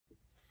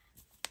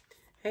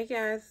Hey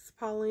guys, it's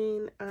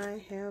Pauline.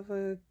 I have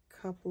a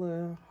couple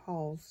of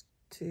hauls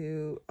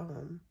to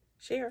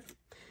share.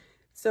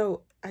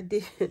 So I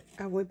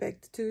went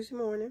back to Tuesday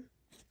morning.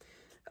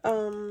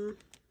 It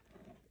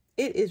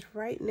is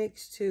right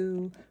next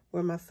to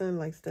where my son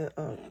likes to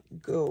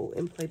go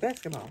and play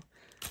basketball.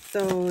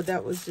 So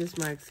that was just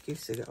my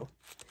excuse to go.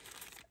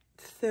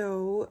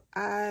 So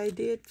I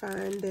did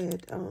find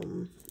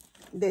that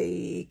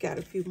they got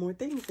a few more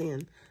things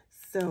in.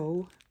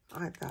 So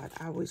I thought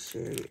I would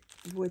share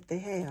what they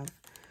have.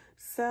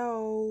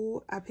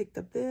 So I picked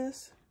up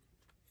this,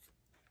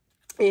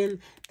 and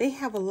they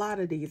have a lot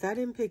of these. I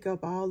didn't pick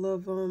up all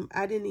of them.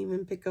 I didn't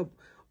even pick up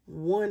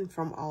one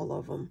from all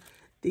of them.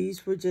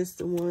 These were just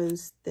the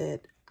ones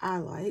that I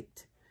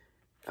liked.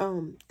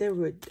 There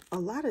were a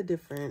lot of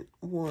different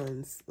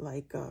ones.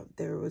 Like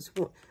there was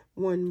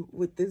one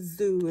with the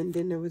zoo, and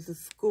then there was a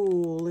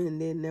school, and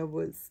then there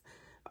was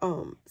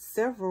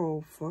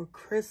several for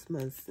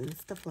Christmas and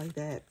stuff like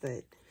that.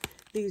 But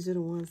these are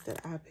the ones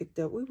that I picked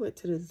up. We went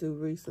to the zoo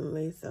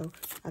recently, so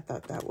I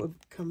thought that would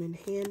come in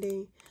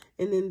handy.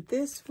 And then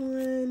this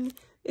one,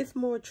 it's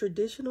more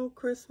traditional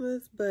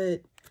Christmas,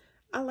 but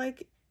I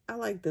like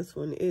this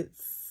one.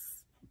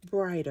 It's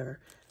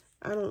brighter.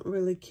 I don't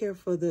really care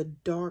for the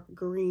dark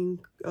green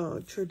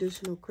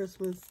traditional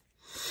Christmas,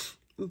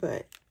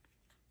 but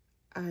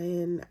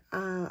I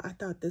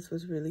thought this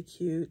was really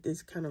cute.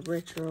 This kind of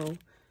retro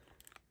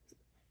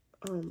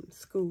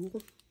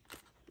school.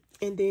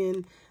 And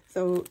then,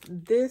 so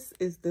this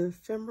is the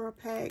ephemera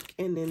pack,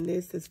 and then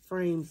this is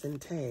frames and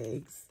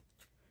tags.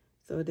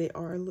 So they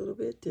are a little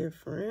bit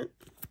different.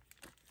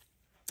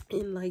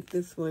 And like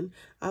this one,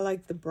 I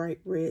like the bright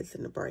reds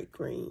and the bright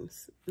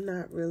greens.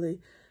 Not really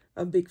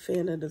a big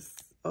fan of the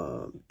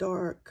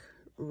dark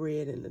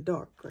red and the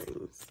dark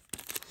greens.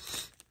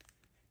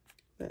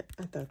 But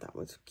I thought that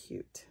was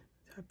cute.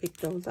 So I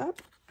picked those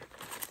up.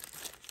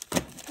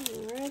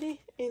 Alrighty.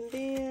 And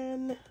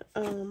then,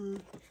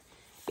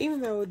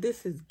 even though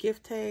this is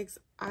gift tags,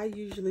 I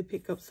usually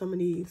pick up some of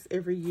these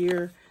every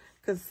year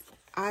because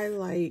I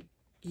like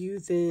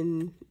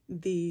using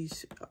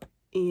these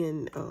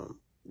in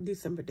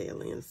December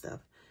daily and stuff.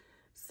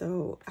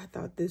 So I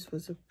thought this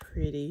was a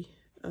pretty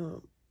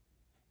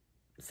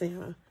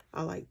Santa.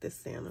 I like this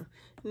Santa.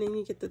 And then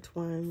you get the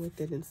twine with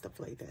it and stuff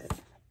like that.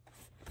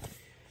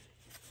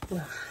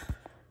 Well,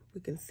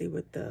 we can see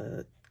what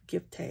the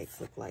gift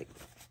tags look like.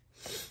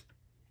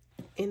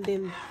 And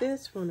then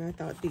this one, I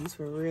thought these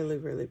were really,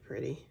 really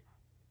pretty.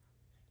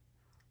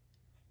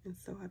 And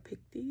so I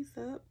picked these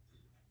up.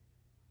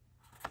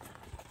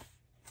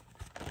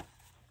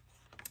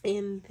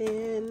 And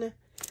then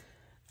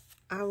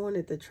I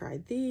wanted to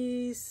try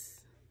these.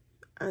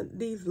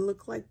 These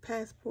look like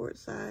passport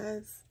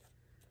size.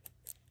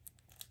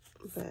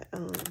 But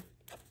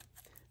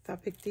so I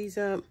picked these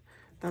up.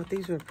 Thought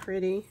these were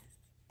pretty.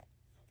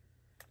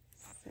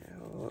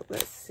 So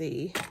let's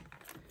see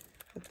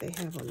what they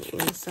have on the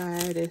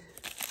inside.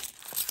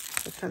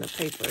 What kind of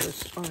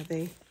papers are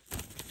they?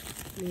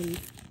 And then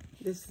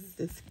this is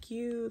the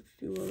SKU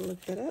if you want to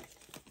look that up.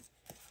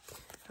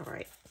 All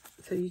right,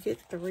 so you get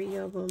 3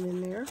 of them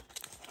in there.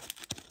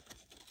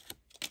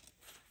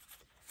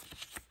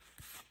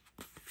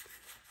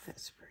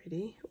 That's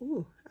pretty.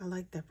 Ooh, I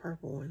like that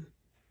purple one.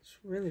 It's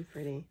really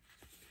pretty.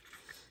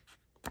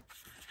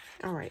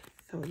 All right,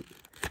 so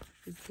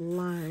it's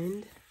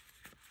lined.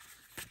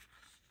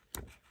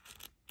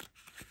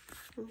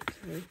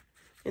 Okay,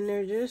 and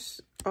they're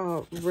just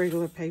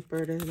regular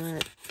paper. There's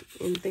not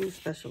anything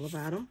special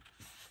about them.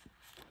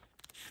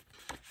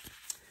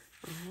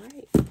 All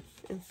right,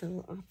 and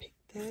so I'll pick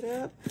that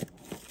up.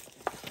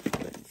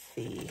 Let's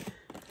see.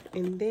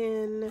 And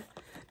then,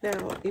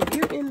 now, if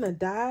you're in the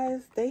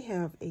dies, they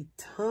have a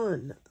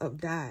ton of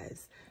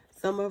dies.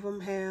 Some of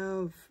them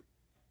have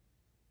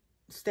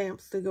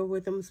stamps to go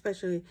with them,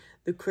 especially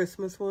the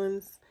Christmas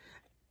ones.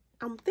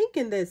 I'm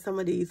thinking that some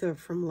of these are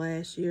from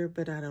last year,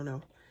 but I don't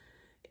know.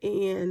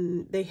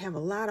 And they have a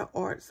lot of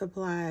art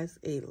supplies,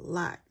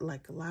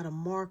 like a lot of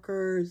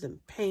markers and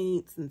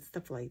paints and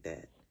stuff like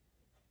that.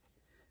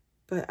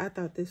 But I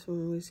thought this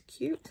one was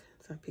cute,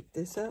 so I picked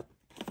this up.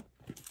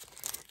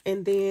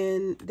 And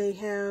then they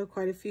have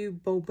quite a few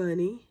Bo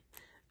Bunny.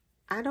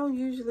 I don't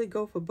usually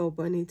go for Bo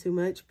Bunny too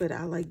much, but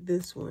I like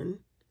this one.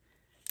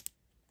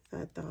 So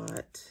I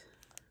thought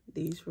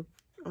these were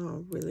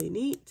really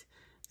neat,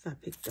 so I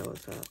picked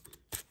those up.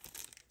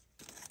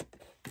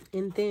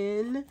 And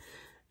then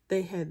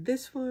they had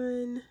this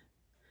one.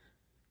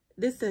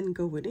 This doesn't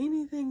go with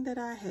anything that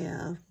I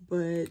have,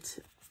 but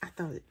I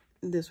thought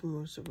this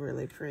one was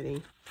really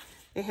pretty.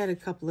 They had a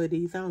couple of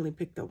these. I only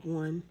picked up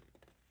one.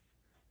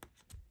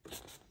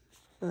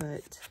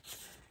 But,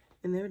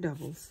 and they're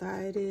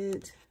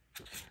double-sided.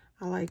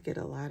 I like it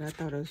a lot. I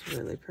thought it was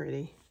really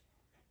pretty.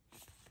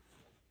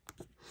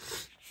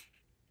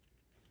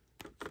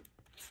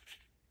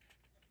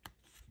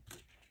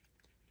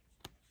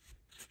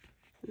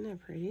 Isn't that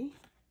pretty?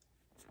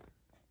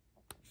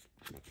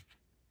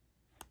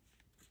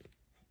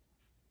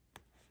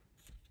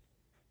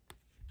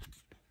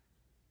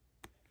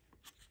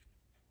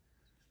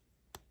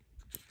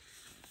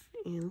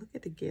 And look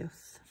at the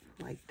gifts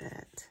like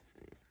that.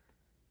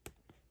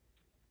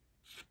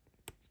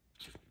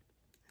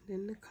 And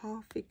then the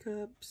coffee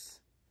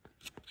cups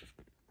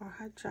or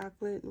hot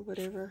chocolate and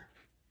whatever.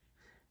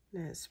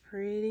 That's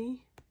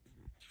pretty.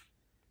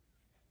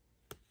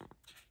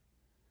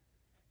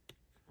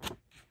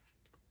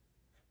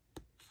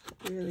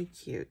 Really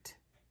cute.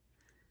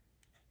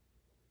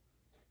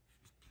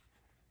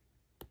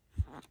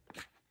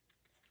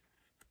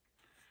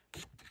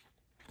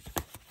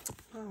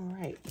 All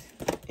right.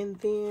 And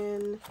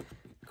then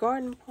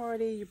garden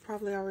party. You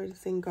probably already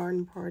seen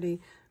garden party,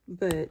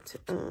 but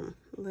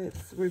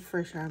let's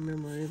refresh our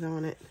memories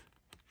on it.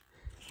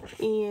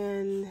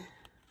 And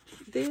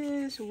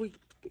this week,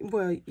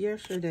 well,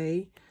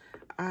 yesterday,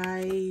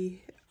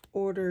 I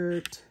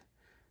ordered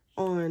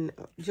on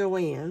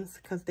Joann's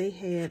because they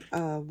had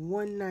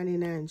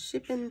 $1.99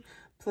 shipping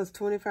plus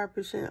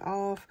 25%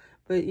 off,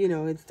 but you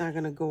know it's not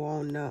gonna go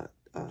on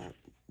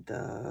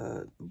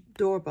the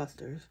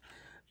doorbusters.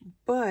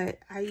 But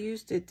I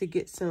used it to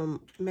get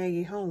some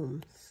Maggie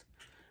Holmes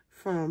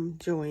from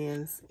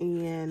Joann's,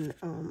 and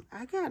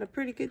I got a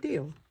pretty good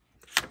deal.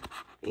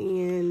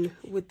 And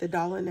with the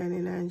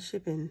 $1.99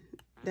 shipping,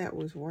 that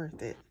was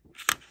worth it.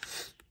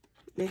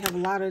 They have a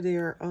lot of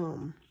their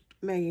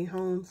Maggie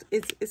Holmes.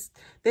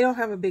 They don't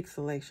have a big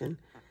selection,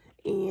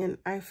 and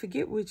I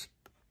forget which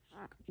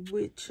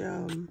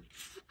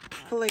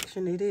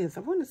collection it is.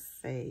 I want to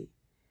say,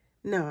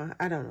 no,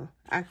 I don't know.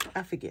 I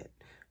forget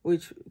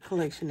which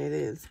collection it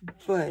is,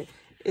 but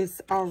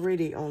it's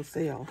already on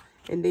sale,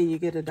 and then you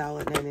get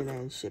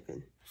 $1.99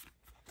 shipping.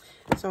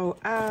 So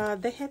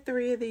they had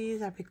 3 of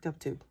these. I picked up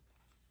 2.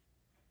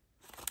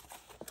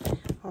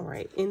 All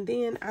right, and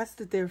then I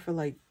stood there for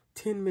like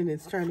 10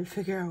 minutes trying to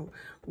figure out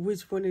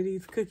which one of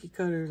these cookie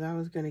cutters I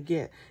was going to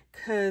get,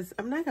 because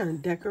I'm not going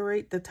to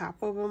decorate the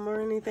top of them or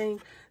anything.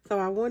 So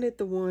I wanted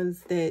the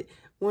ones that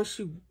once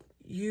you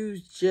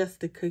use just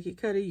the cookie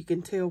cutter, you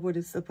can tell what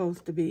it's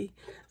supposed to be.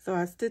 So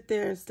I stood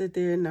there,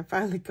 and I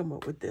finally come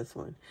up with this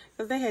one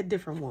because they had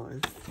different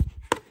ones.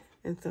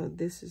 And so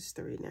this is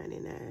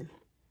 $3.99.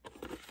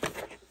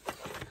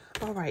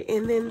 All right,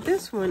 and then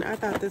this one, I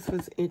thought this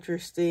was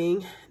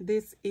interesting.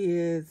 This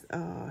is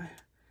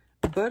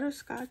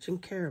butterscotch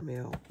and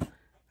caramel.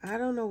 I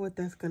don't know what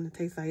that's going to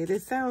taste like.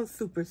 It sounds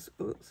super,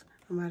 oops,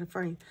 I'm out of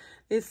frame.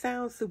 It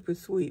sounds super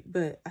sweet,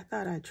 but I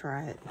thought I'd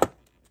try it.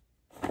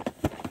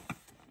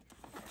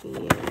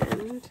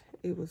 And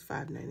it was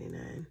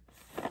 $5.99.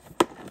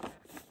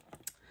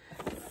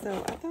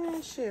 So I thought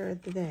I'd share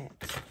that.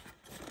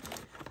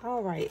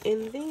 All right,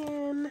 and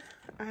then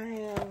I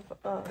have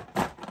a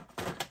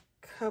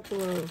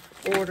couple of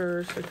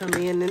orders to come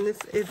in, and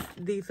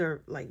these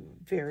are like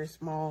very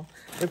small.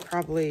 They're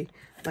probably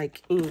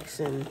like inks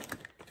and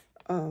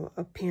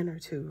a pen or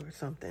 2 or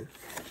something.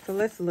 So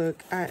let's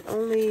look. I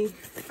only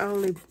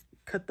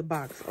cut the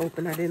box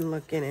open. I didn't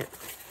look in it.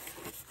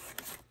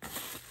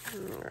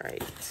 All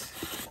right.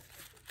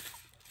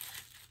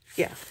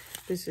 Yeah,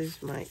 this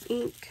is my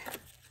ink.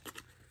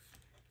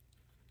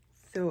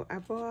 So I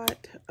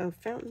bought a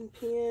fountain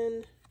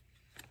pen.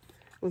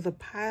 It was a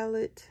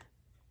Pilot.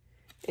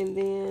 And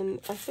then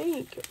I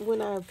think when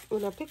I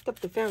picked up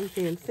the fountain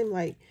pen, it seemed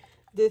like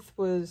this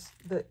was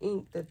the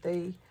ink that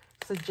they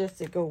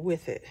suggested go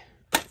with it.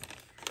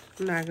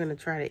 I'm not going to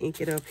try to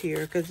ink it up here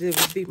because it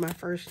would be my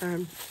first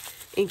time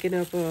inking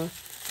up a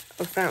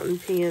fountain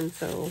pen.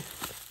 So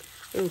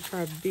it would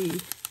probably be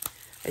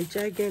a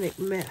gigantic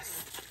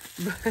mess.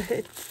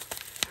 But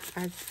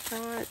I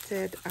thought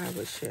that I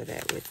would share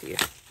that with you.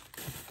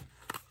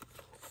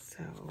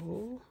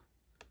 So,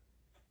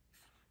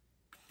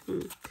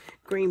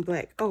 green,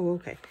 black. Oh,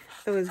 okay.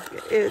 So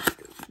it's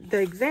the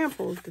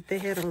examples that they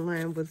had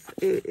online was,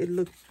 it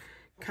looked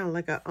kind of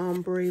like an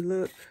ombre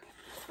look.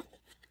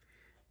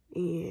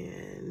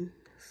 And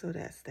so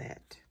that's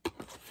that.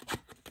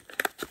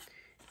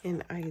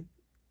 And I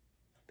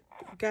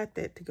got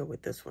that to go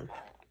with this one.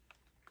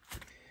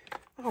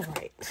 All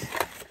right.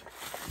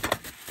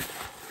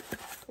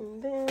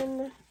 And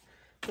then,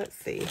 let's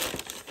see.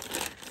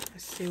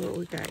 Let's see what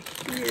we got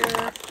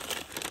here.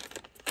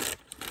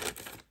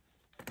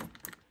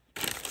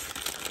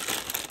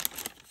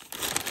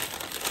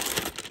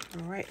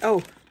 All right.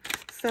 Oh,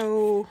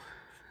 so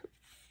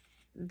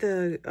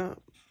the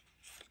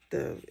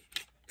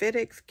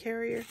FedEx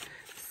carrier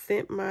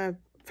sent my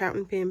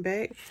fountain pen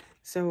back,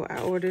 so I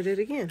ordered it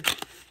again.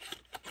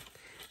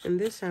 And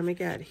this time it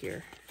got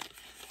here.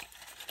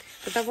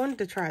 Because I wanted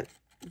to try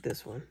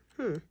this one.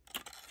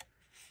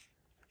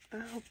 I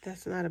hope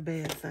that's not a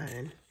bad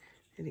sign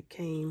that it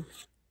came.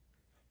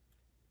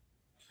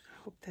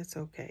 I hope that's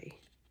okay.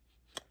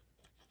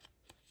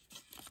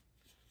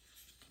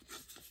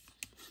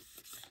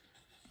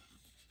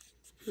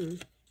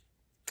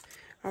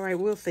 All right,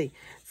 we'll see.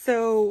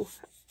 So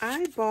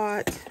I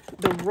bought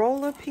the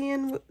roller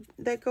pen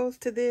that goes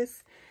to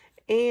this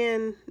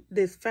and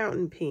this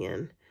fountain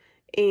pen.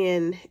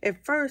 And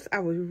at first, I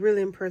was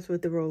really impressed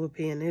with the roller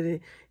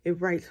pen.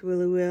 It writes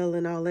really well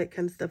and all that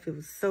kind of stuff. It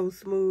was so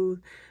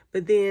smooth.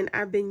 But then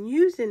I've been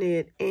using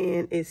it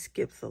and it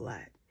skips a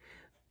lot.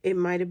 It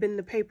might have been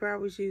the paper I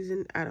was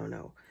using. I don't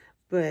know.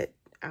 But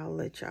I'll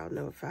let y'all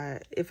know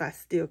if I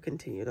still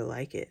continue to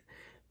like it.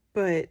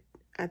 But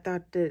I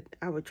thought that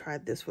I would try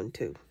this one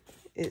too.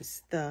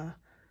 It's the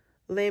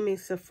Lamy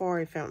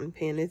Safari fountain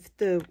pen. It's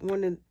the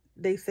one that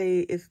they say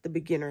it's the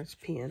beginner's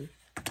pen.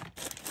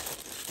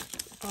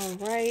 All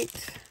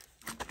right.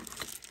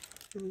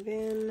 And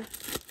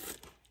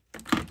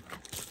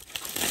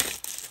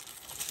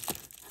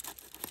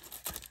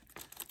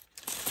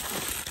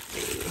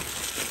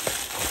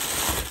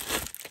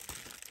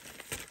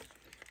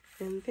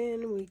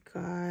then we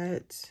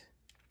got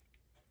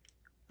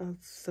a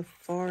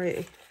Safari.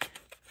 Is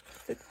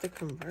this the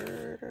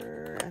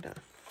converter? I don't.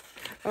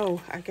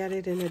 Oh, I got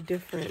it in a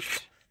different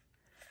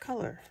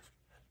color.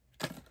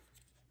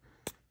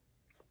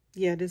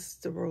 Yeah, this is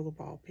the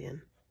rollerball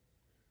pen.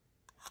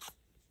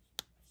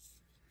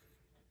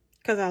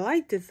 Because I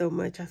liked it so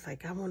much, I was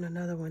like, I want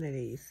another one of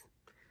these.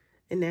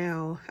 And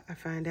now I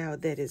find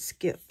out that it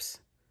skips.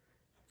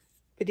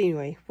 But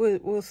anyway,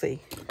 we'll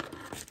see.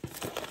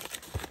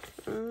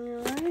 All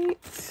right.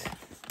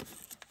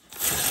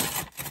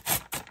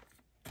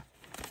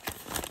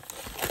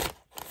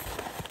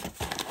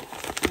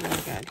 What I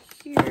got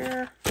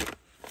here.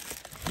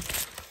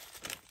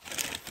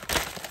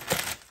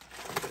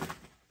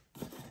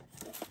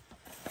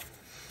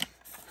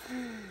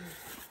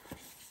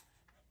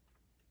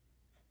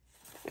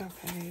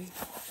 Okay.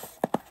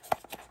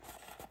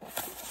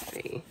 Let's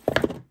see.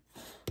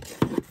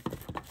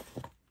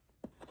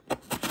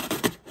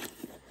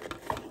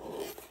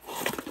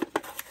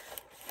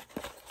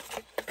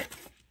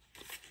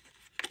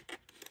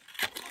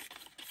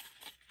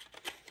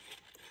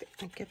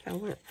 I guess I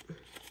went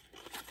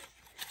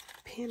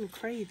pen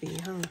crazy,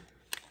 huh?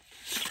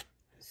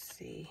 Let's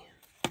see.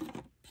 All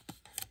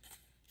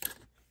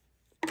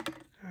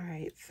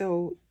right,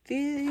 so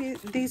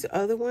these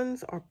other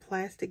ones are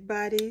plastic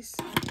bodies.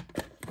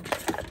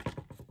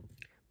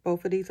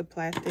 Both of these are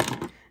plastic,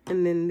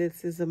 and then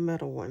this is a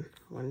metal one.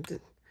 I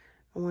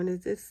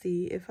wanted to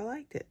see if I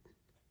liked it.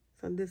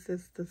 So this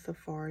is the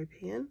Safari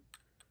pen.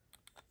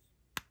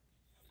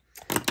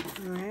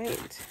 All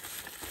right,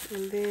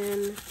 and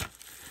then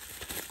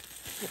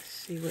let's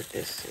see what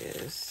this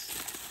is.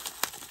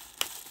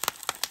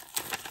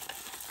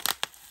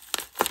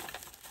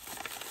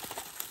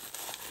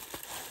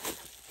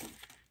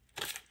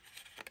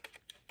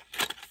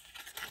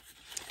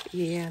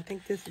 Yeah, I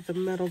think this is a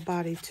metal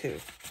body too.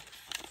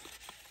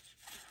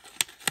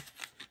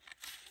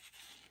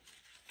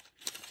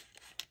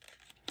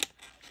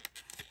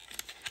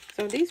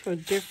 So these were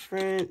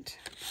different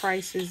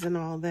prices and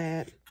all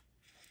that.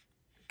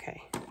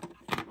 Okay.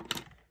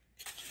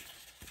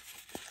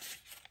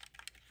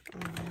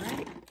 All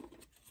right.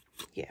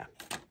 Yeah.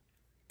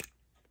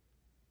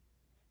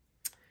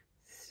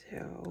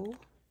 So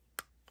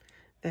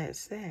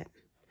that's that.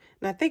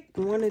 And I think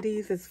one of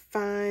these is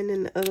fine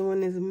and the other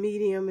one is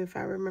medium, if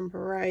I remember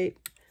right.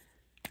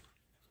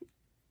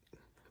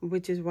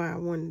 Which is why I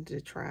wanted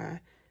to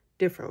try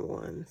different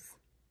ones.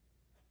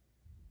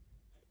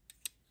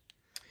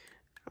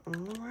 All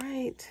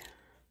right.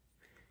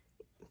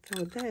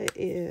 So that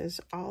is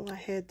all I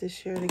had to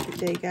share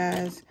today,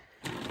 guys.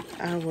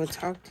 I will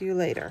talk to you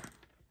later.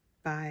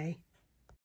 Bye.